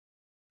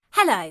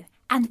Hello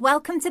and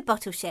welcome to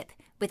Bottleship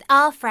with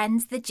our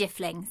friends the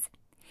Jifflings.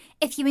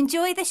 If you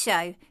enjoy the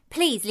show,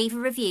 please leave a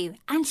review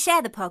and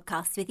share the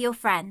podcast with your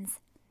friends.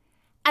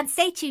 And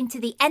stay tuned to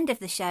the end of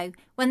the show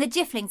when the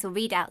Jifflings will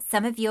read out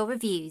some of your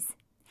reviews.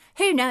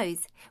 Who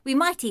knows, we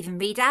might even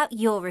read out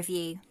your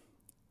review.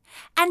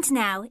 And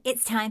now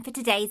it's time for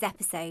today's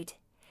episode,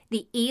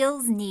 The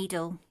Eel's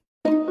Needle.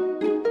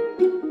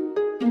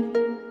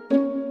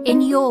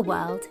 In your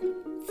world,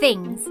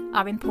 things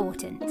are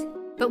important.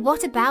 But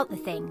what about the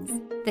things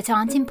that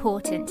aren't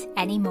important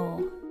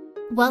anymore?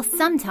 Well,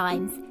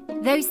 sometimes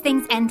those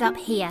things end up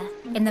here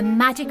in the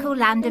magical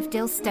land of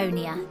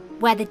Dilstonia,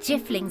 where the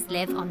Jifflings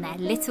live on their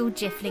little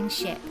Jiffling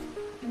ship.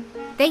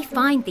 They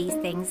find these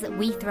things that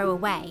we throw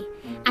away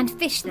and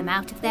fish them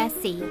out of their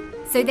sea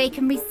so they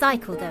can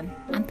recycle them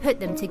and put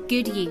them to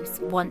good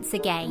use once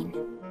again.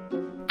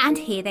 And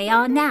here they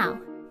are now,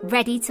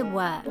 ready to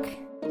work.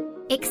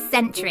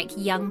 Eccentric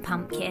young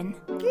pumpkin.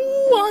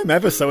 Ooh, I'm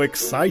ever so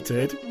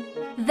excited.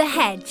 The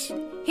Hedge,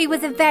 who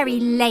was a very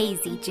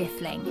lazy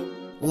Jiffling.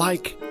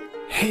 Like,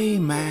 hey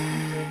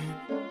man,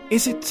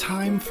 is it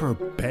time for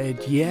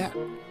bed yet?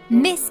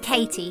 Miss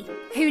Katie,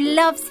 who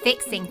loves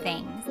fixing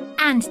things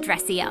and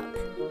dressing up.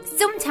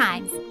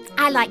 Sometimes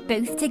I like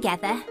both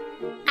together.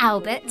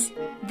 Albert,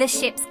 the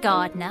ship's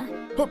gardener.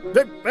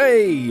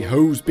 Hey,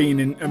 who's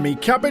been into me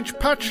cabbage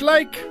patch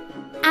like?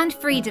 And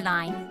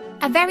Friedeline,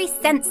 a very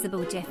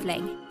sensible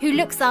Jiffling who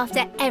looks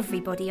after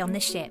everybody on the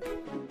ship.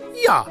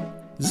 Yeah,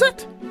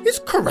 that is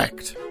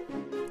correct.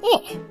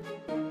 Oh.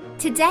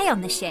 Today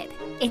on the ship,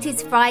 it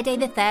is Friday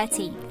the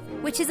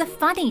 13th, which is a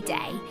funny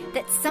day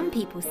that some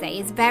people say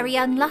is very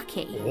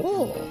unlucky.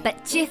 Oh.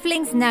 But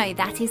Jifflings know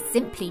that is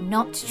simply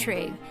not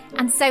true.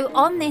 And so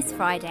on this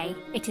Friday,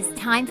 it is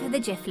time for the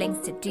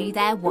Jifflings to do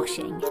their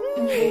washing.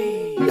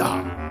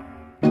 Yeah.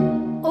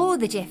 All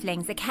the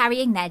Jifflings are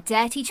carrying their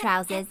dirty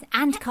trousers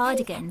and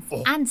cardigans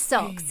and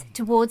socks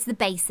towards the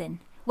basin,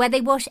 where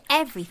they wash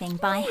everything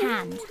by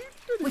hand,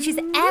 which is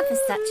ever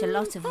such a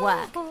lot of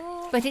work,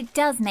 but it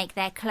does make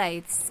their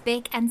clothes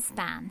spick and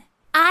span.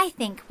 I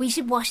think we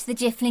should wash the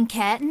Jiffling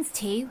curtains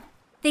too.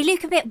 They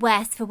look a bit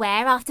worse for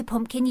wear after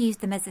Pumpkin used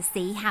them as a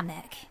sea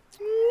hammock.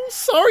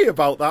 Sorry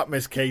about that,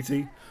 Miss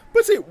Katie,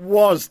 but it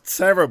was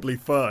terribly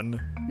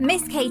fun.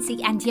 Miss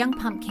Katie and young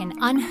Pumpkin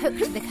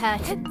unhooked the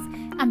curtains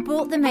and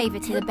brought them over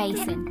to the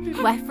basin,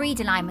 where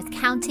Friedeline was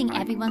counting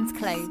everyone's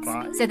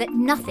clothes so that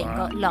nothing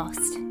got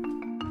lost.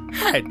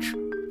 Hedge,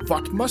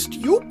 what must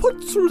you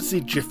put through the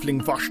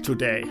Jiffling wash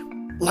today?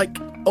 Like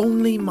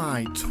only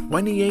my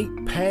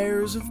 28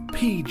 pairs of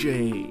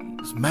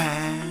PJs,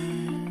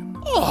 man.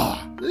 Oh,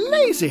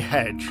 lazy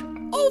Hedge,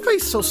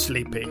 always so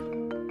sleepy.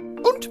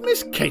 And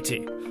Miss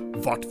Katie,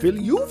 what will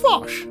you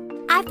wash?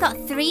 I've got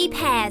 3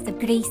 pairs of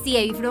greasy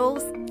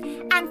overalls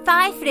and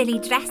 5 frilly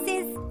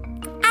dresses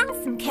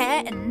and some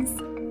curtains.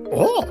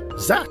 Oh,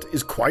 that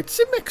is quite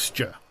the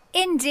mixture.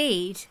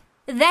 Indeed.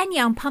 Then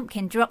young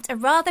Pumpkin dropped a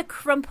rather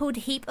crumpled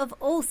heap of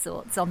all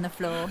sorts on the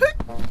floor.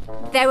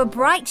 There were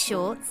bright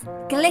shorts,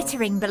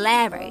 glittering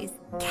boleros,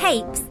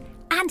 capes,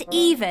 and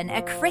even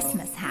a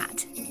Christmas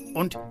hat.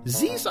 And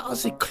these are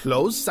the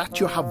clothes that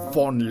you have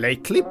worn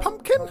lately,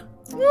 Pumpkin?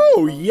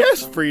 Oh,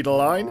 yes,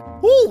 Friedeline,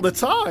 all the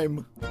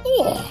time.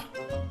 Oh.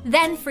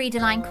 Then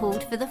Friedeline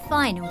called for the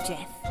final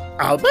Jiff.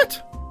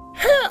 Albert?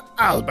 Herr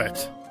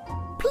Albert,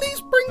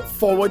 please bring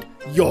forward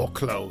your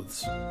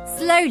clothes.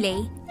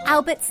 Slowly,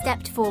 Albert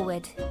stepped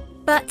forward.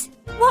 But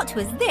what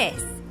was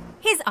this?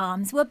 His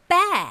arms were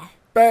bare.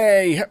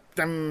 Well,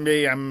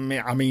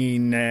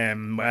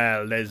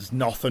 there's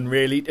nothing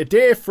really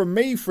today from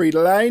me,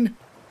 Friedeline.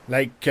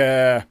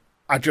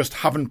 I just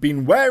haven't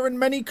been wearing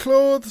many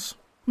clothes.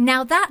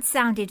 Now that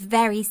sounded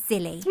very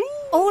silly.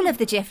 All of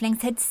the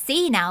Jifflings had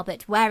seen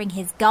Albert wearing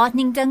his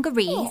gardening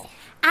dungarees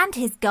and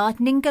his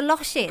gardening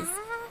galoshes,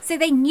 so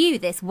they knew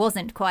this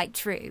wasn't quite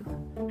true.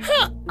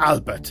 Ha,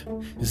 Albert,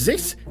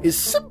 this is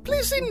simply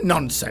the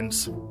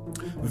nonsense.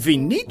 We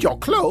need your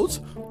clothes,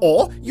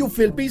 or you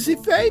will be the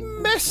very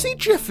messy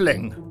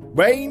Jiffling.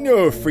 Why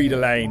no,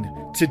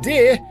 Friedeline.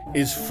 Today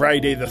is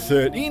Friday the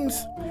 13th,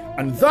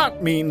 and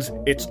that means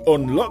it's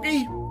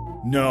unlucky.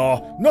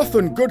 No,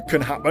 nothing good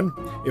can happen.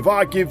 If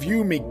I give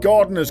you me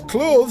gardener's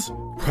clothes,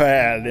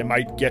 well, they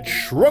might get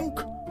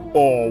shrunk,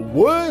 or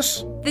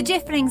worse. The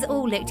Jifflings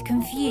all looked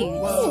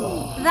confused.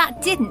 Whoa.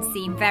 That didn't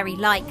seem very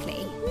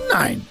likely.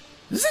 Nein,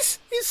 this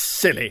is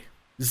silly.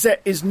 There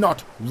is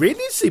not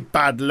really the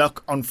bad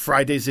luck on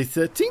Friday the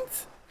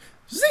 13th.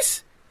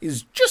 This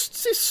is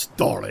just the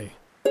story.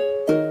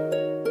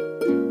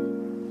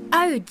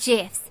 Oh,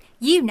 Jiffs,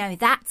 you know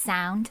that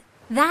sound.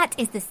 That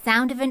is the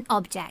sound of an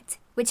object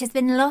which has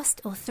been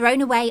lost or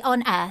thrown away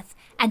on Earth,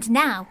 and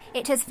now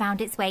it has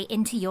found its way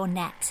into your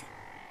net.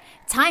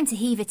 Time to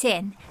heave it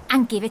in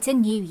and give it a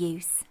new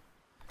use.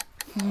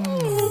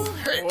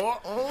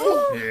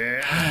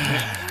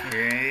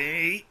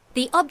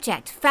 The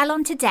object fell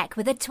onto deck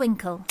with a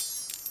twinkle.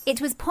 It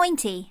was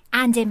pointy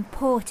and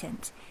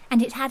important,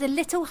 and it had a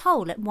little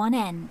hole at one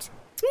end.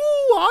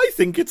 Oh, I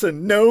think it's a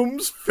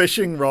gnome's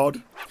fishing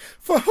rod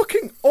for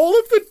hooking all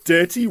of the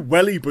dirty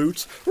welly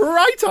boots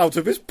right out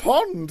of his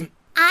pond.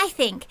 I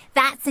think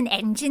that's an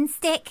engine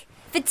stick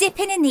for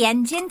dipping in the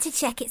engine to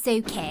check it's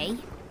okay.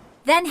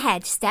 Then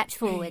Hedge stepped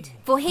forward,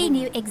 for he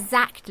knew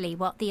exactly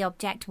what the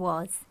object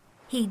was.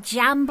 He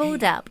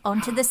jambled up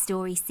onto the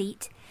story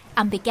seat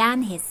and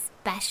began his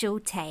special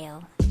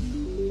tale.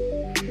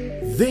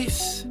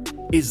 This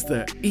is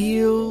the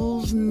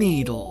eel's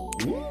needle.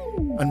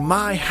 And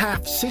my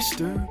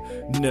half-sister,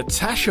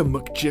 Natasha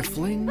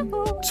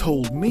McGiffling,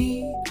 told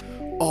me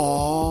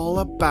all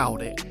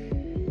about it.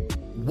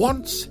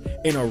 Once,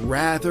 in a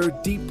rather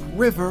deep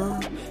river,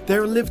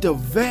 there lived a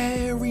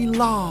very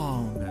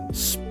long and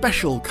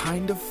special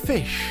kind of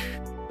fish,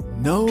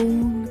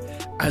 known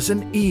as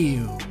an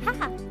eel.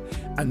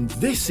 And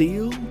this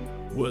eel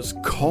was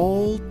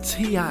called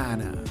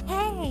Tiana.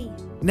 Hey!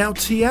 Now,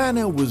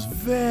 Tiana was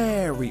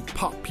very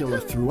popular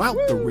throughout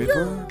the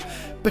river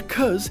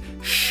because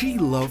she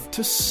loved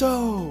to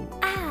sew.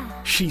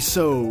 She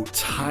sewed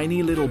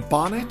tiny little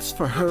bonnets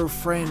for her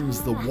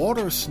friends, the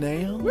water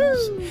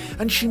snails,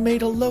 and she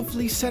made a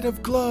lovely set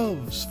of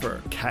gloves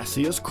for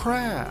Cassius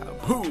Crab.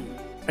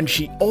 And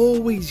she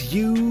always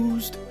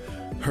used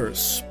her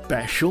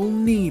special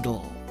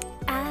needle.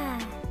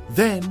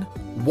 Then,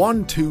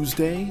 one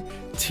Tuesday,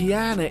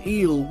 Tiana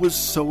Eel was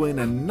sewing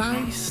a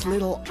nice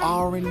little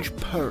orange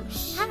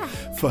purse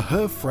for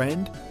her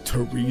friend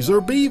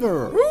Teresa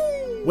Beaver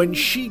when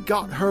she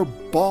got her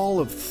ball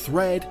of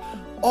thread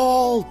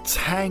all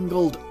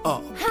tangled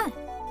up.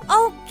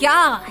 Oh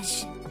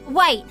gosh!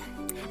 Wait,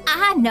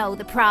 I know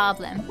the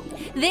problem.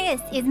 This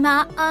is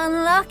my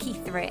unlucky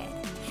thread.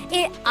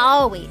 It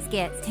always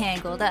gets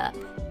tangled up.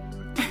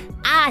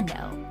 I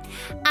know.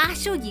 I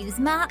shall use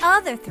my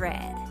other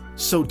thread.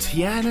 So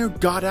Tiana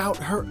got out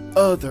her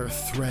other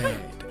thread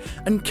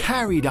and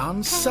carried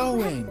on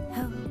sewing.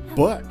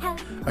 But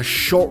a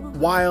short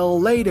while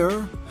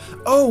later,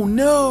 oh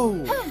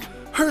no!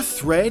 Her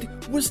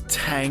thread was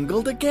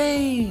tangled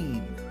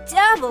again.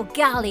 Double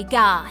golly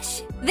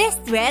gosh! This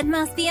thread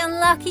must be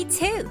unlucky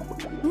too.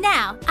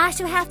 Now I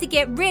shall have to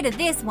get rid of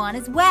this one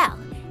as well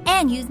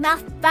and use my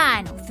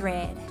final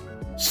thread.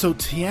 So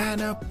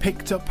Tiana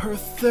picked up her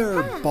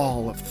third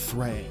ball of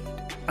thread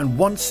and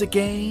once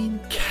again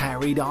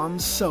carried on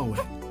sewing.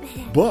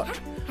 But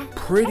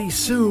pretty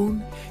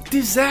soon,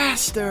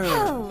 disaster!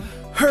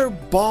 Her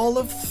ball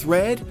of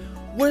thread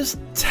was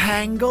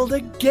tangled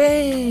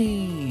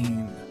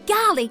again.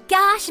 Golly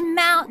gosh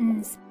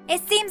mountains!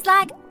 It seems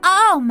like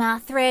all my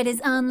thread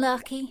is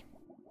unlucky.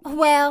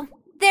 Well,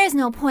 there's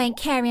no point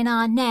carrying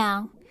on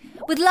now.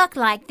 With luck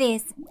like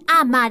this,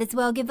 I might as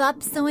well give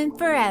up sewing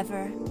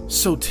forever.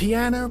 So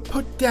Tiana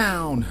put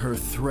down her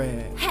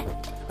thread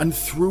and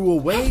threw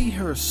away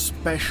her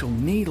special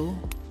needle,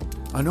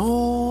 and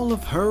all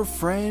of her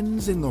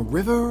friends in the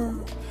river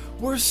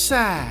were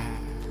sad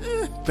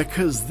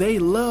because they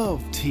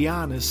loved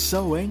Tiana's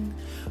sewing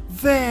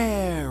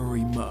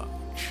very much,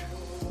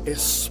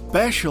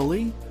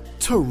 especially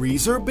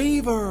Teresa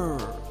Beaver.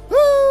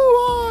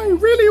 Oh, I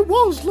really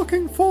was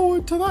looking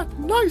forward to that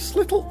nice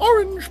little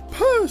orange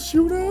purse,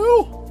 you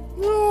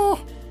know.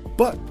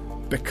 But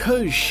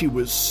because she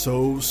was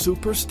so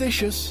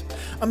superstitious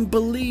and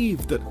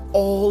believed that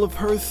all of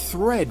her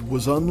thread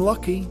was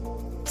unlucky,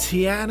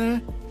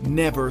 Tiana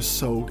never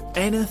sewed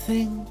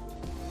anything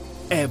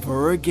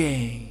ever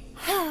again.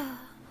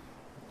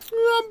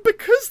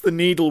 Because the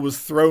needle was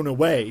thrown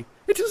away,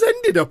 it has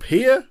ended up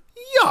here.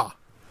 Ja.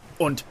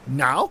 And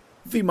now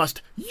we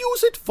must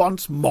use it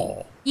once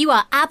more. You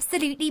are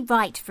absolutely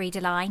right,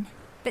 Friedeline.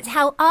 But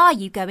how are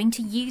you going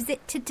to use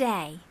it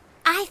today?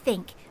 I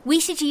think we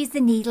should use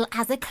the needle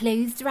as a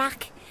clothes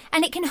rack,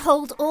 and it can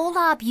hold all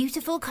our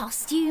beautiful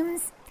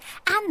costumes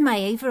and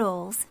my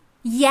overalls.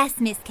 Yes,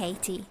 Miss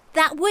Katie,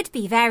 that would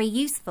be very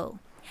useful.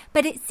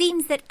 But it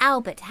seems that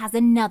Albert has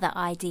another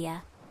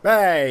idea.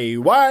 Hey,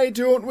 why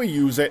don't we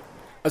use it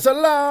as a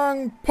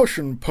long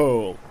push-and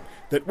pull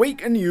that we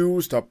can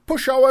use to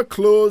push our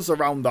clothes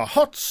around the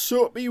hot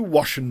soapy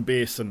washing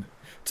basin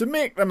to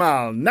make them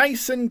all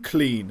nice and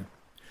clean,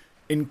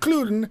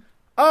 including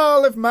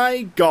all of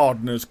my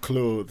gardener's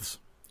clothes,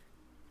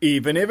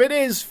 even if it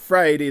is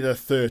Friday the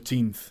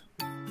 13th.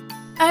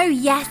 Oh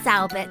yes,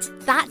 Albert,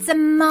 that's a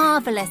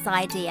marvellous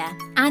idea,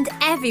 and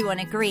everyone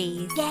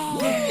agrees.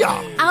 Yay!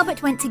 Yeah.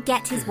 Albert went to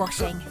get his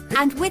washing,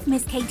 and with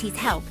Miss Katie's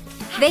help,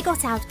 they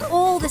got out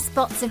all the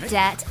spots of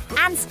dirt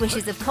and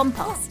squishes of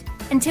compost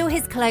until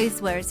his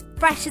clothes were as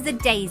fresh as a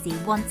daisy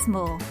once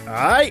more.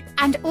 Aye.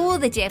 And all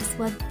the Jiffs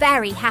were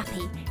very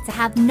happy to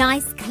have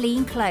nice,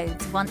 clean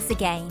clothes once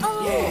again.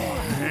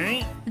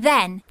 Yeah.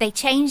 Then they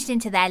changed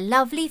into their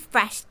lovely,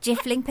 fresh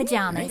Jiffling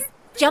pyjamas,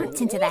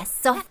 jumped into their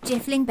soft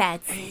Jiffling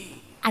beds,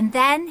 and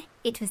then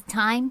it was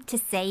time to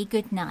say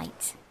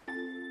goodnight.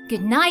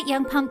 Good night,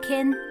 young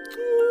pumpkin.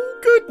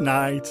 Good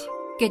night.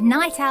 Good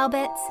night,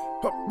 Albert.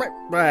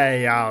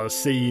 Hey, I'll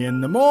see you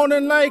in the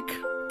morning, like.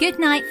 Good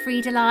night,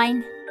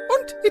 Friedeline.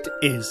 And it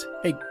is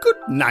a good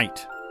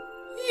night.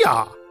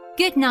 Yeah.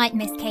 Good night,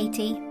 Miss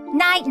Katie.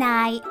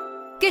 Night-night.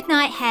 Good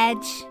night,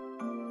 Hedge.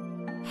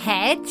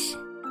 Hedge?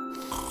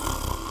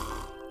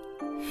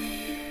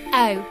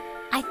 Oh,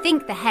 I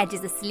think the hedge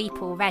is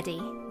asleep already.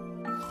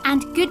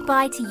 And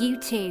goodbye to you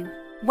too,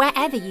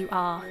 wherever you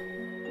are.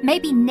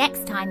 Maybe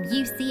next time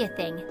you see a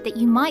thing that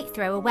you might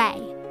throw away,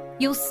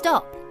 you'll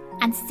stop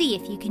and see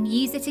if you can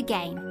use it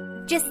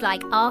again, just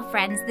like our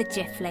friends the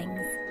Jifflings.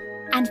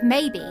 And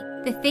maybe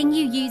the thing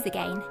you use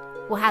again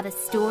will have a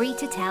story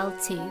to tell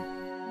too.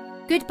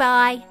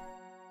 Goodbye.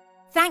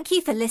 Thank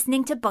you for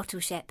listening to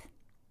Bottleship.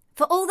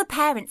 For all the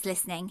parents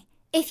listening,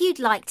 if you'd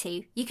like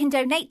to, you can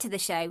donate to the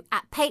show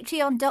at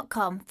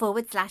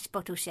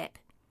patreon.com/Bottleship.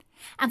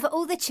 And for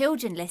all the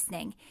children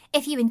listening,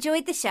 if you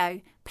enjoyed the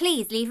show,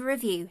 please leave a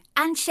review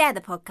and share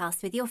the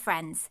podcast with your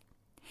friends.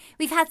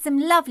 We've had some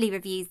lovely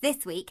reviews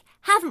this week,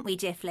 haven't we,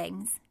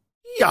 Jifflings?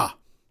 Yeah,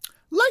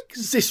 like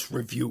this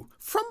review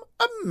from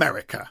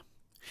America.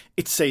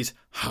 It says,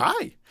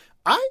 "Hi,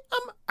 I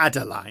am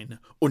Adeline,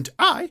 and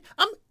I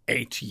am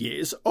 8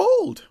 years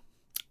old.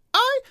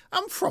 I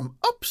am from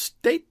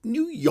upstate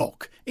New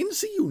York in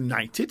the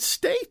United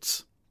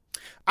States.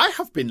 I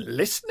have been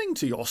listening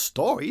to your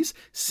stories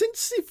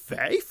since the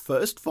very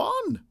first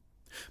one.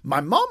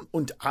 My mom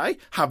and I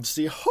have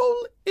the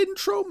whole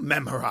intro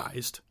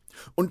memorized,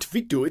 and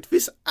we do it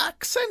with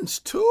accents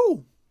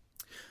too.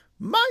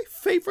 My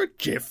favourite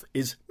GIF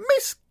is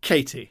Miss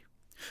Katie,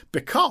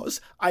 because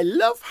I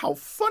love how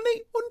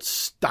funny and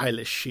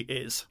stylish she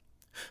is.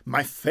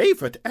 My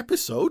favourite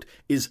episode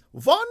is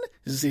 1,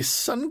 the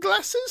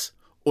sunglasses,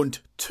 and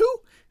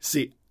 2,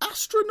 the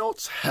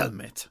astronaut's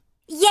helmet."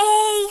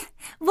 Yay!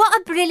 What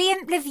a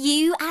brilliant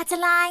review,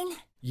 Adeline.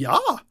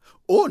 Yeah,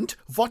 and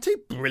what a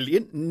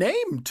brilliant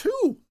name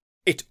too.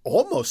 It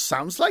almost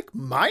sounds like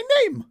my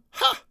name.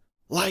 Ha!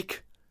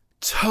 Like,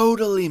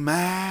 totally,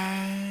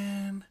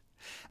 man.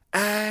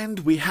 And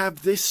we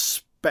have this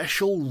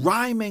special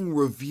rhyming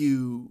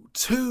review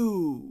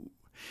too.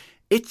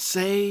 It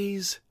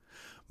says,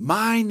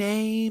 "My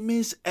name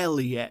is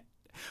Elliot.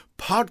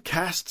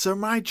 Podcasts are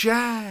my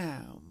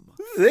jam."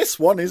 This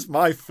one is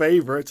my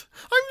favourite.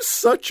 I'm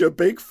such a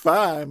big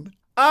fan.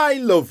 I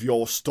love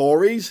your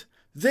stories.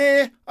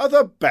 They are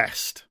the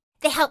best.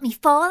 They help me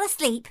fall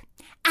asleep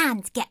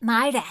and get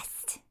my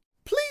rest.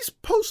 Please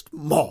post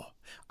more.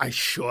 I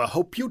sure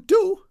hope you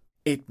do.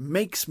 It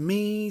makes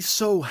me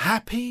so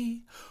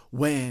happy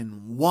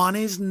when one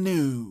is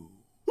new.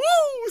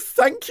 Woo!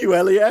 Thank you,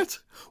 Elliot.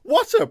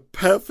 What a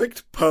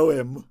perfect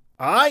poem.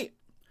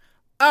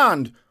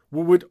 And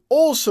we would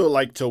also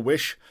like to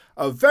wish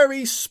a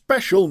very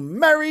special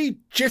Merry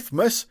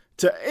Jiffmas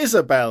to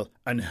Isabel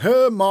and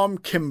her mom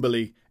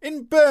Kimberly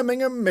in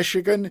Birmingham,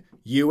 Michigan,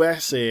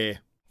 USA.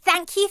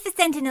 Thank you for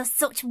sending us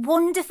such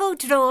wonderful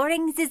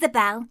drawings,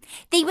 Isabel.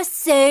 They were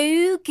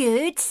so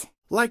good.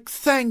 Like,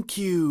 thank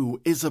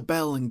you,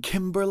 Isabel and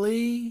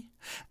Kimberly.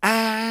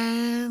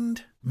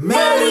 And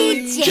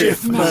Merry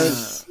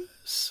Jiffmas!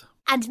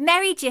 And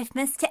Merry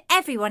Jiffmas to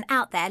everyone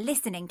out there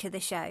listening to the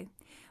show.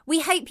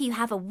 We hope you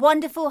have a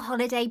wonderful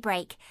holiday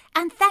break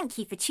and thank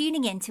you for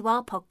tuning in to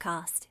our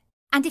podcast.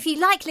 And if you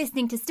like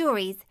listening to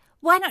stories,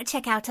 why not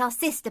check out our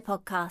sister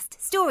podcast,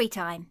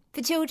 Storytime,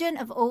 for children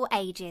of all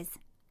ages.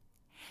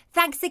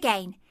 Thanks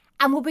again,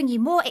 and we'll bring you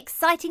more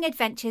exciting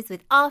adventures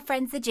with our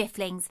friends the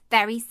Jifflings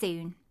very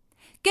soon.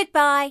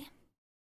 Goodbye.